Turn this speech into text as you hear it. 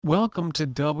Welcome to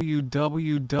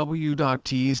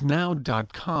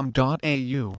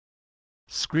www.teesnow.com.au.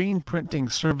 Screen Printing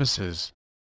Services.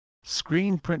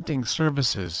 Screen Printing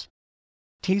Services.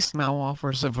 Teesnow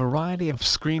offers a variety of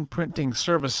screen printing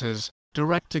services,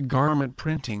 direct-to-garment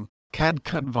printing,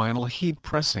 CAD-cut vinyl heat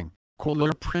pressing,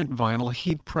 color print vinyl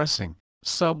heat pressing,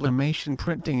 sublimation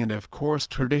printing and of course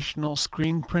traditional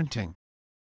screen printing.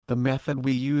 The method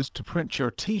we use to print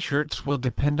your t-shirts will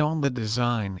depend on the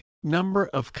design, number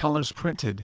of colors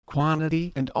printed,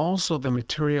 quantity and also the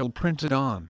material printed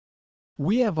on.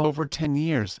 We have over 10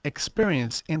 years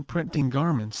experience in printing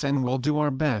garments and will do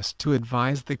our best to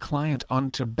advise the client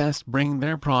on to best bring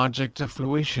their project to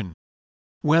fruition.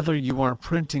 Whether you are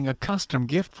printing a custom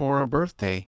gift for a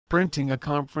birthday, printing a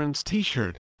conference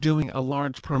t-shirt, doing a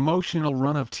large promotional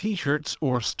run of t-shirts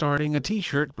or starting a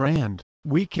t-shirt brand,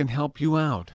 we can help you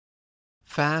out.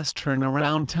 Fast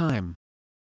turnaround time.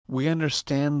 We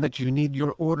understand that you need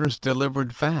your orders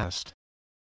delivered fast.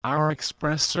 Our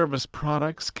express service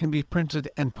products can be printed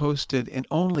and posted in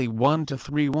only 1 to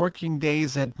 3 working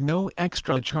days at no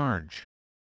extra charge.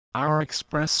 Our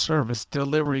express service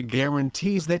delivery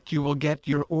guarantees that you will get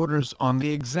your orders on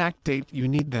the exact date you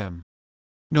need them.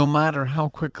 No matter how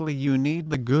quickly you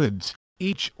need the goods,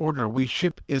 each order we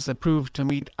ship is approved to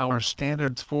meet our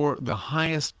standards for the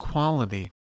highest quality.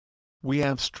 We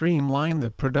have streamlined the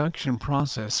production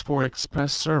process for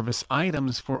express service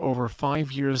items for over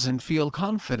 5 years and feel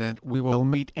confident we will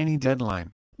meet any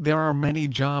deadline. There are many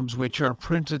jobs which are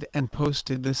printed and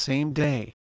posted the same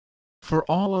day. For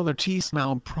all other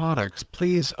Teesnow products,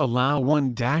 please allow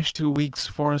 1-2 weeks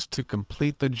for us to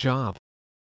complete the job.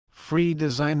 Free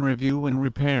design review and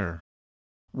repair.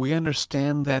 We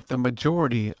understand that the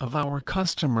majority of our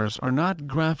customers are not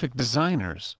graphic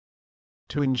designers.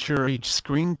 To ensure each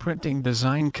screen printing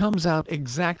design comes out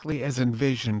exactly as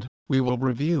envisioned, we will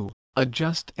review,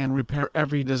 adjust and repair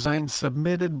every design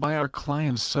submitted by our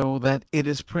clients so that it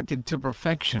is printed to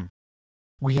perfection.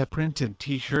 We have printed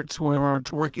t-shirts where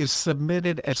artwork is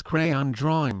submitted as crayon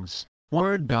drawings,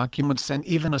 Word documents and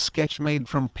even a sketch made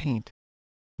from paint.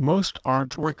 Most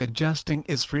artwork adjusting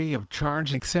is free of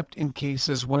charge except in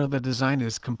cases where the design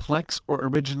is complex or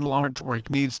original artwork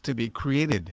needs to be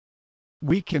created.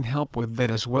 We can help with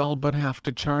that as well but have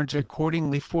to charge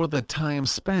accordingly for the time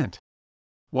spent.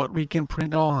 What we can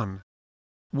print on.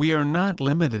 We are not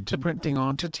limited to printing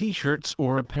onto t-shirts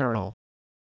or apparel.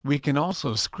 We can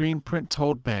also screen print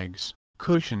tote bags,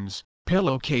 cushions,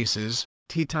 pillowcases,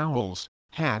 tea towels,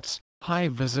 hats, high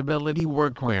visibility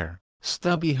workwear,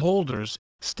 stubby holders,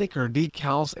 sticker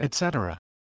decals etc.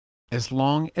 As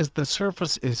long as the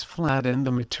surface is flat and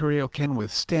the material can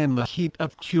withstand the heat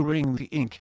of curing the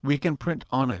ink, we can print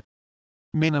on it.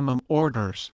 Minimum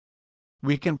orders.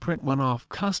 We can print one-off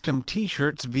custom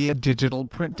t-shirts via digital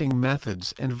printing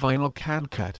methods and vinyl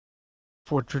CAD cut.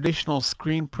 For traditional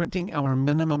screen printing our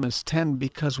minimum is 10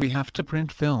 because we have to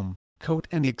print film, coat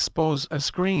and expose a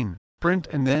screen, print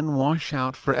and then wash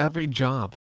out for every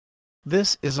job.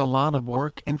 This is a lot of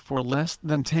work and for less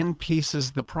than 10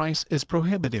 pieces the price is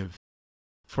prohibitive.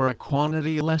 For a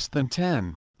quantity less than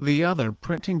 10, the other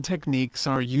printing techniques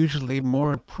are usually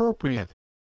more appropriate.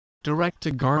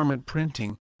 Direct-to-garment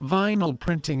printing, vinyl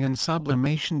printing and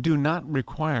sublimation do not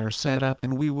require setup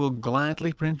and we will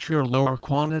gladly print your lower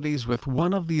quantities with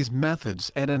one of these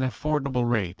methods at an affordable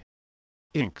rate.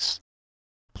 Inks.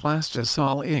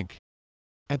 Plastisol ink.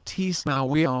 At Teesnow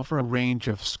we offer a range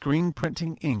of screen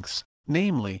printing inks,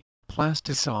 namely,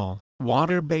 Plastisol,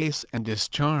 water base and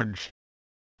discharge.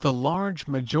 The large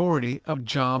majority of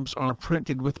jobs are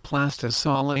printed with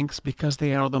Plastisol inks because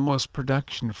they are the most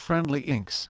production-friendly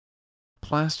inks.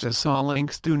 Plastisol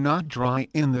inks do not dry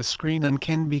in the screen and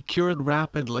can be cured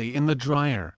rapidly in the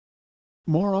dryer.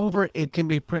 Moreover, it can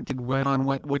be printed wet on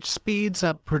wet which speeds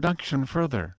up production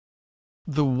further.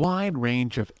 The wide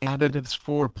range of additives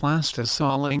for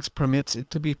Plastisol inks permits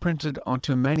it to be printed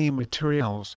onto many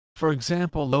materials, for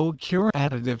example low cure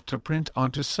additive to print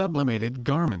onto sublimated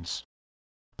garments.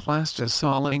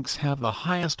 Plastisol inks have the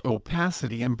highest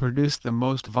opacity and produce the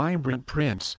most vibrant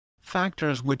prints,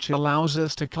 factors which allows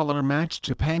us to color match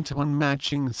to Pantone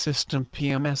matching system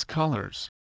PMS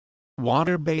colors.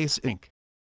 Water-based ink.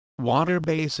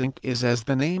 Water-based ink is, as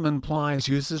the name implies,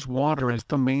 uses water as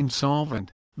the main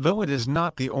solvent, though it is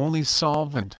not the only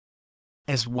solvent.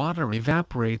 As water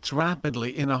evaporates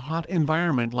rapidly in a hot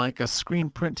environment like a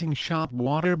screen printing shop,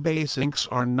 water-based inks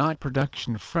are not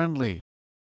production-friendly.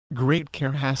 Great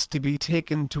care has to be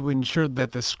taken to ensure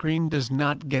that the screen does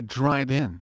not get dried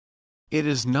in. It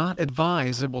is not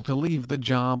advisable to leave the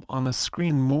job on the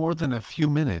screen more than a few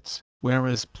minutes,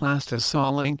 whereas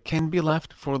plastisol ink can be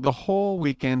left for the whole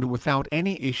weekend without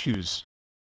any issues.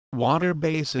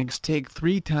 Water-based inks take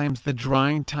 3 times the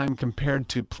drying time compared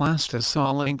to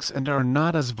plastisol inks and are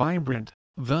not as vibrant,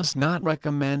 thus not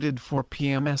recommended for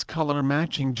PMS color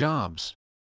matching jobs.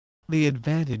 The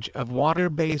advantage of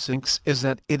water-based inks is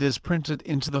that it is printed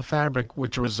into the fabric,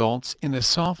 which results in a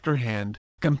softer hand,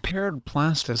 compared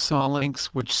plastisol inks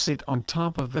which sit on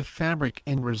top of the fabric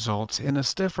and results in a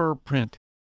stiffer print.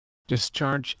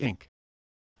 Discharge ink.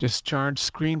 Discharge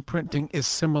screen printing is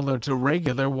similar to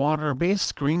regular water-based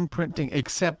screen printing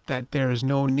except that there is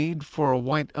no need for a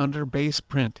white underbase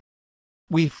print.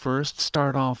 We first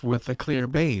start off with a clear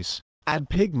base, add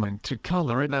pigment to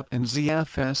color it up and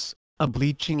ZFS, a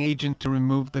bleaching agent to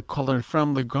remove the color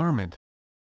from the garment.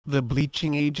 The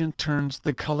bleaching agent turns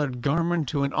the colored garment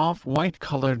to an off-white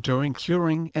color during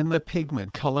curing and the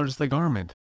pigment colors the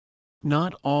garment.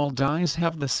 Not all dyes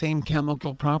have the same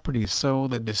chemical properties, so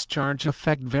the discharge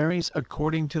effect varies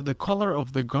according to the color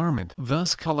of the garment.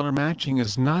 Thus color matching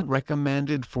is not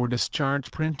recommended for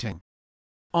discharge printing.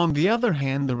 On the other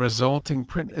hand, the resulting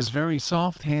print is very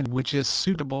soft hand, which is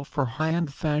suitable for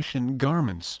high-end fashion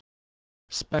garments.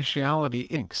 Specialty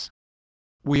inks.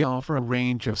 We offer a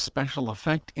range of special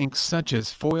effect inks such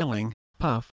as foiling,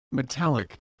 puff,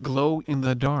 metallic, glow in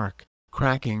the dark,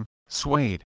 cracking,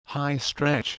 suede, high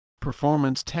stretch,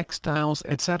 performance textiles,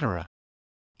 etc.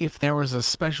 If there is a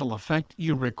special effect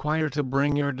you require to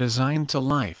bring your design to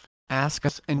life, ask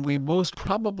us and we most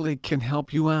probably can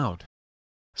help you out.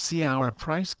 See our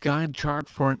price guide chart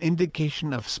for an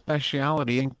indication of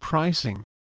specialty ink pricing.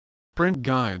 Print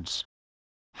guides.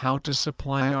 How to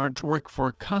supply artwork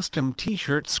for custom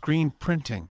t-shirt screen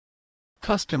printing.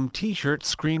 Custom t-shirt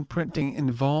screen printing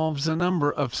involves a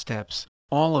number of steps,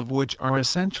 all of which are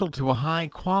essential to a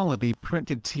high-quality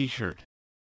printed t-shirt.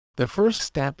 The first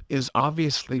step is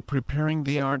obviously preparing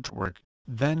the artwork,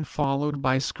 then followed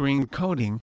by screen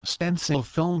coating, stencil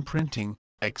film printing,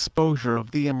 exposure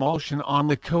of the emulsion on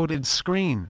the coated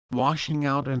screen, washing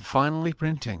out and finally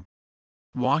printing.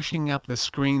 Washing out the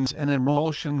screens and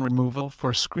emulsion removal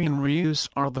for screen reuse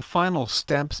are the final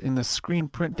steps in the screen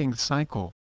printing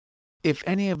cycle. If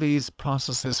any of these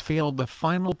processes fail, the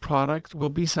final product will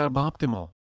be suboptimal.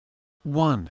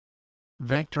 1.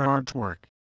 Vector artwork.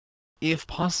 If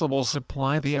possible,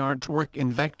 supply the artwork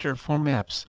in vector form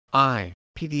EPS,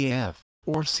 PDF,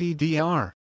 or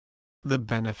CDR. The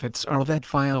benefits are that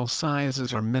file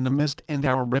sizes are minimized and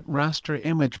our RIP raster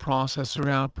image processor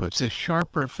outputs a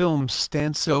sharper film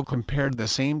stencil compared the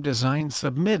same design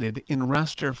submitted in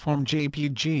raster form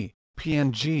JPG,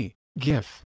 PNG,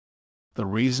 GIF. The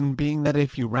reason being that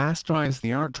if you rasterize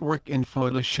the artwork in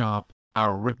Photoshop,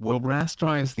 our RIP will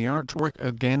rasterize the artwork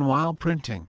again while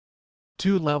printing.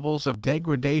 2 levels of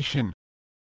degradation.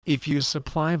 If you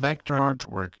supply vector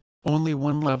artwork, only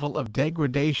one level of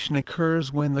degradation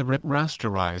occurs when the RIP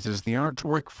rasterizes the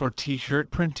artwork for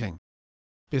t-shirt printing.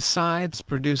 Besides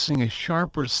producing a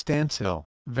sharper stencil,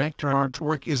 vector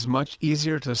artwork is much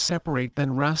easier to separate than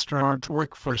raster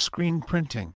artwork for screen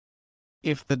printing.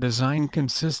 If the design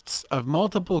consists of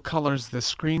multiple colors, the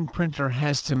screen printer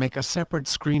has to make a separate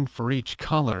screen for each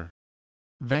color.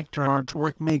 Vector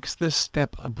artwork makes this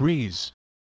step a breeze.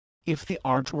 If the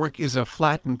artwork is a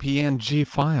flattened PNG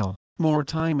file, more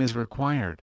time is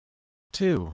required.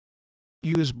 2.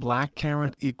 Use black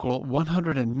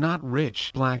 =100 and not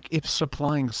rich black if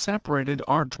supplying separated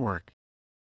artwork.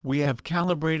 We have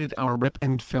calibrated our RIP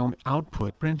and film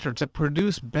output printer to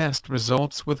produce best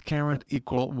results with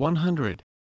 =100.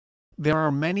 There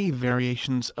are many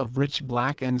variations of rich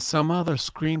black and some other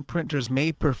screen printers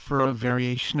may prefer a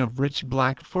variation of rich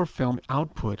black for film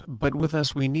output, but with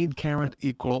us we need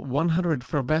 =100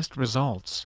 for best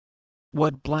results.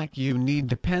 What black you need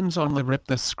depends on the RIP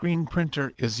the screen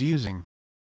printer is using.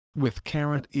 With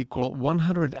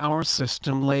 =100 our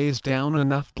system lays down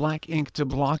enough black ink to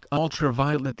block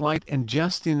ultraviolet light and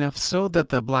just enough so that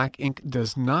the black ink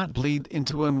does not bleed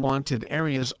into unwanted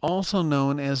areas, also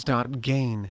known as dot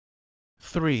gain.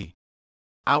 3.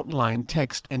 Outline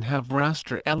text and have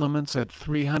raster elements at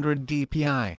 300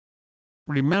 dpi.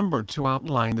 Remember to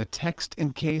outline the text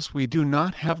in case we do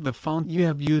not have the font you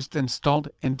have used installed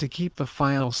and to keep the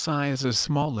file sizes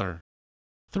smaller.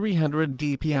 300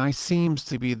 dpi seems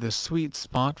to be the sweet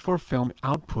spot for film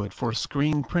output for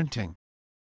screen printing.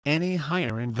 Any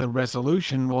higher and the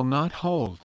resolution will not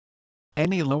hold.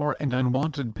 Any lower and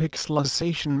unwanted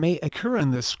pixelization may occur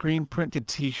in the screen printed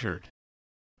t-shirt.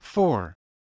 4.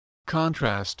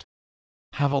 Contrast.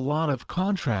 Have a lot of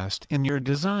contrast in your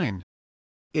design.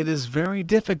 It is very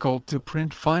difficult to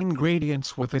print fine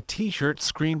gradients with a t-shirt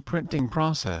screen printing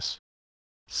process.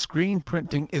 Screen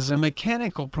printing is a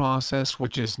mechanical process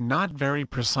which is not very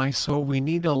precise, so we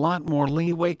need a lot more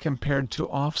leeway compared to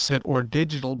offset or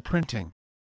digital printing.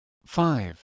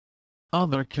 5.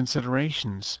 Other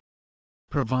considerations.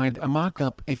 Provide a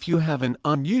mock-up if you have an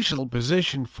unusual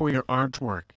position for your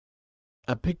artwork.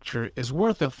 A picture is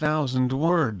worth 1,000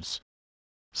 words.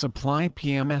 Supply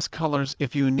PMS colors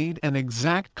if you need an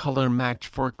exact color match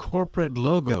for corporate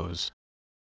logos.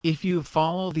 If you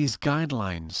follow these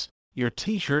guidelines, your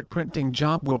t-shirt printing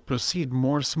job will proceed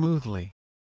more smoothly.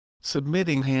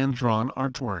 Submitting hand-drawn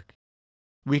artwork.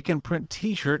 We can print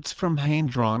t-shirts from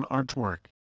hand-drawn artwork.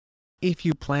 If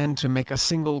you plan to make a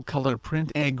single-color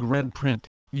print, egg red print,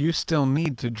 you still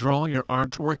need to draw your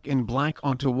artwork in black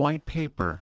onto white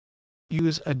paper.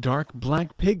 Use a dark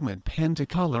black pigment pen to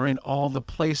color in all the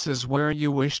places where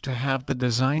you wish to have the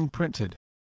design printed.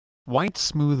 White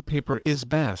smooth paper is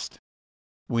best.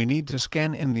 We need to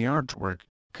scan in the artwork,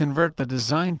 convert the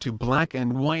design to black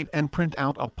and white and print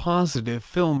out a positive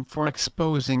film for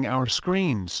exposing our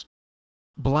screens.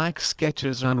 Black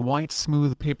sketches on white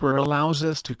smooth paper allows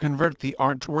us to convert the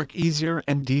artwork easier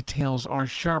and details are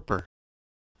sharper.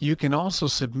 You can also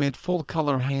submit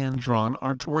full-color hand-drawn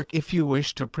artwork if you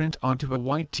wish to print onto a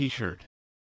white t-shirt.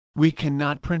 We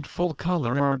cannot print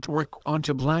full-color artwork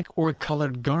onto black or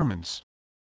colored garments.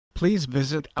 Please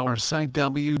visit our site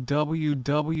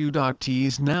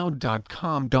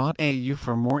www.teesnow.com.au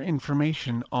for more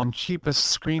information on cheapest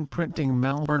screen printing.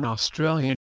 Melbourne,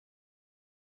 Australia.